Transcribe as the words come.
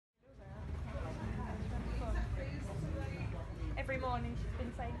morning. She's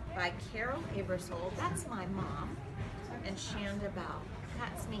been saying. By Carol Abersold. That's my mom. And Shanda Bell.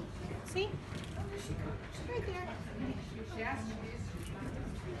 That's me. See? She's right there.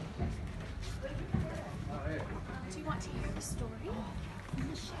 Do you want to hear the story?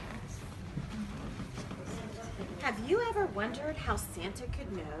 Have you ever wondered how Santa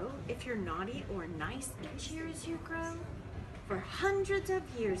could know if you're naughty or nice each year as you grow? For hundreds of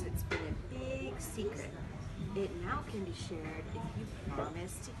years, it's been a big secret. It now can be shared if you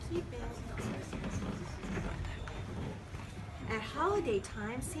promise to keep it. At holiday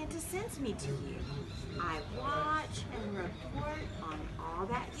time, Santa sends me to you. I watch and report on all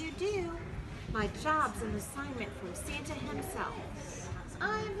that you do. My job's an assignment from Santa himself.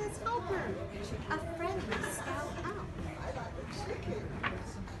 I'm his helper, a friendly scout elf.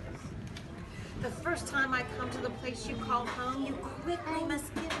 The first time I come to the place you call home, you quickly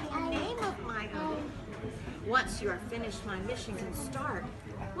must give me a name of my own. Once you are finished, my mission can start.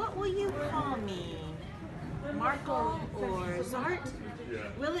 What will you call me? Markle or Zart?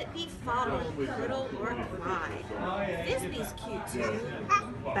 Will it be Foddle, Fiddle, or Clyde? Bisbee's cute too,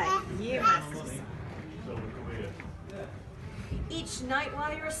 but you must decide. Each night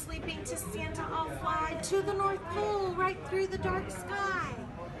while you're sleeping to Santa, I'll fly to the North Pole, right through the dark sky.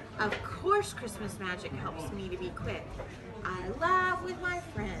 Of course, Christmas magic helps me to be quick. I laugh with my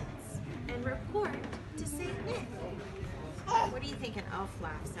friends and report to St. Nick. What do you think an elf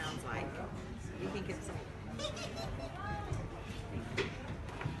laugh sounds like? Do you think it's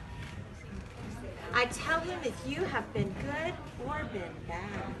I tell him if you have been good or been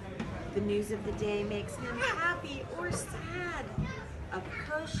bad. The news of the day makes him happy or sad. A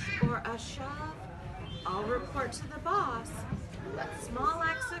push or a shove, I'll report to the boss. But small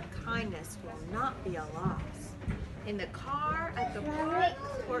acts of kindness will not be a loss. In the car, at the park,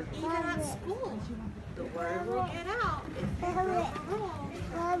 or even at school, the word will get out if you break the rule.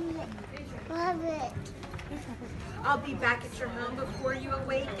 Love it. I'll be back at your home before you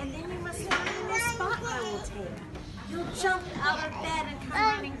awake, and then you must find the spot I will take. You'll jump out of bed and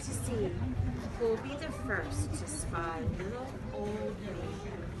come running to see who'll be the first to spy little old me.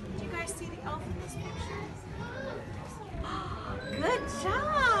 Do you guys see the elf in this picture? Good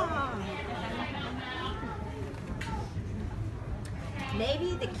job!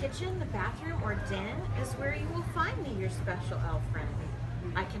 Maybe the kitchen, the bathroom, or den is where you will find me, your special elf friend.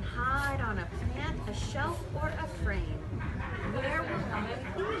 I can hide on a plant, a shelf, or a frame. Where will I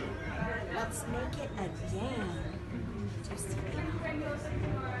be? Let's make it a game. Do you see it?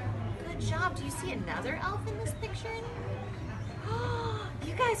 Good job. Do you see another elf in this picture? Oh,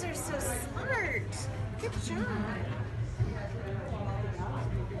 you guys are so smart. Good job.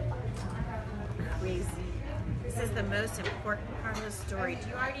 Crazy. This is the most important part of the story. Do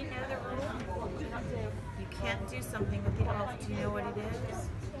you already know the rule? You can't do something with the elf. Do you know what it is?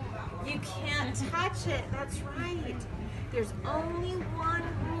 You can't touch it. That's right. There's only one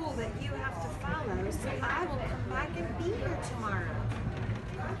rule that you have to follow, so I will come back and be here tomorrow.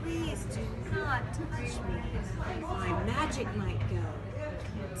 Please do not touch me. My magic might go.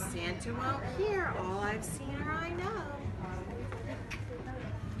 Santa won't hear all I've seen or I know.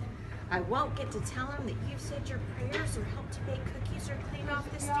 I won't get to tell him that you've said your prayers or helped to bake cookies or clean off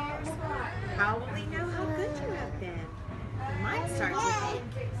the stairs. How will he know how good you have been? He might start to think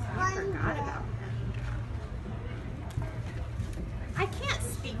you forgot about him. I can't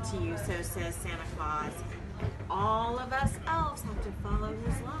speak to you, so says Santa Claus. All of us elves have to follow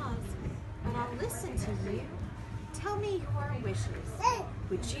his laws, but I'll listen to you. Tell me your wishes.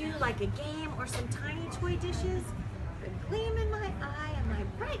 Would you like a game or some tiny toy dishes? The gleam in my eye and my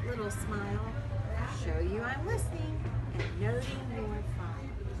bright little smile show you I'm listening and noting your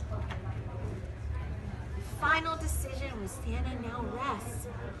fine. Final decision with Santa now rests.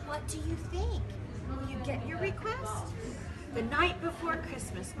 What do you think? Will you get your request? The night before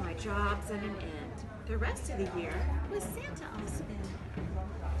Christmas, my job's at an end. The rest of the year with Santa I'll spend.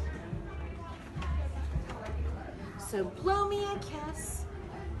 So blow me a kiss.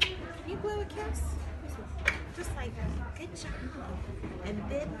 Can you blow a kiss? Just like that. Good job. And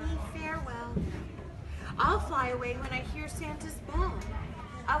bid me farewell. I'll fly away when I hear Santa's bell.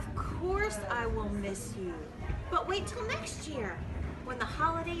 Of course I will miss you. But wait till next year. When the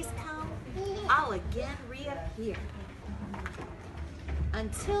holidays come, I'll again reappear.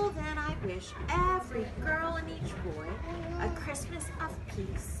 Until then, I wish every girl and each boy a Christmas of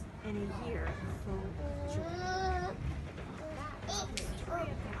peace and a year full of joy. That's the story of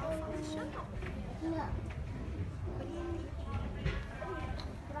the elf on the shelf.